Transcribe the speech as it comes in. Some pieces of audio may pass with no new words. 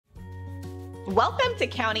Welcome to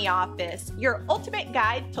County Office, your ultimate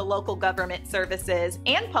guide to local government services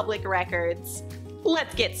and public records.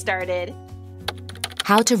 Let's get started.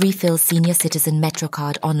 How to refill Senior Citizen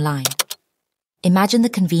MetroCard online. Imagine the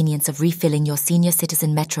convenience of refilling your Senior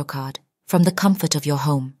Citizen MetroCard from the comfort of your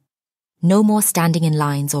home. No more standing in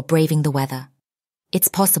lines or braving the weather. It's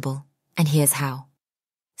possible, and here's how.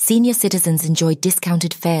 Senior citizens enjoy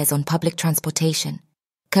discounted fares on public transportation,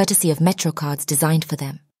 courtesy of MetroCards designed for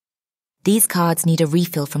them. These cards need a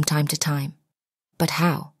refill from time to time. But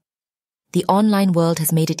how? The online world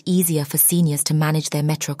has made it easier for seniors to manage their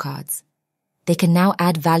MetroCards. They can now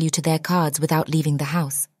add value to their cards without leaving the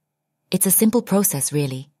house. It's a simple process,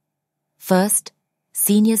 really. First,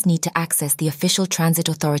 seniors need to access the official Transit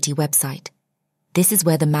Authority website. This is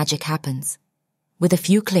where the magic happens. With a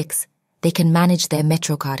few clicks, they can manage their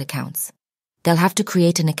MetroCard accounts. They'll have to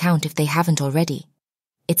create an account if they haven't already.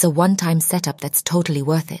 It's a one-time setup that's totally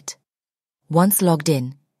worth it. Once logged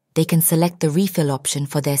in, they can select the refill option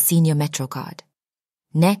for their senior MetroCard.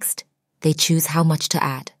 Next, they choose how much to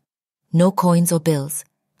add. No coins or bills,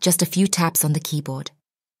 just a few taps on the keyboard.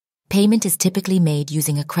 Payment is typically made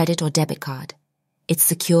using a credit or debit card. It's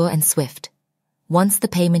secure and swift. Once the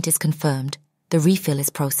payment is confirmed, the refill is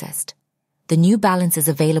processed. The new balance is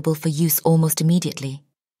available for use almost immediately.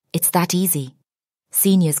 It's that easy.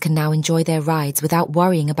 Seniors can now enjoy their rides without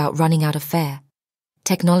worrying about running out of fare.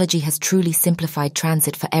 Technology has truly simplified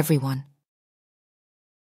transit for everyone.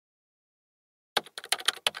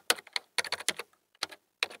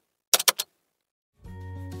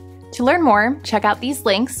 To learn more, check out these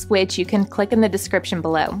links, which you can click in the description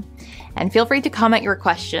below. And feel free to comment your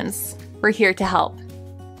questions. We're here to help.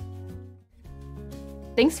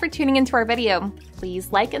 Thanks for tuning into our video.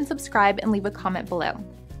 Please like and subscribe and leave a comment below.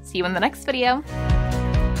 See you in the next video.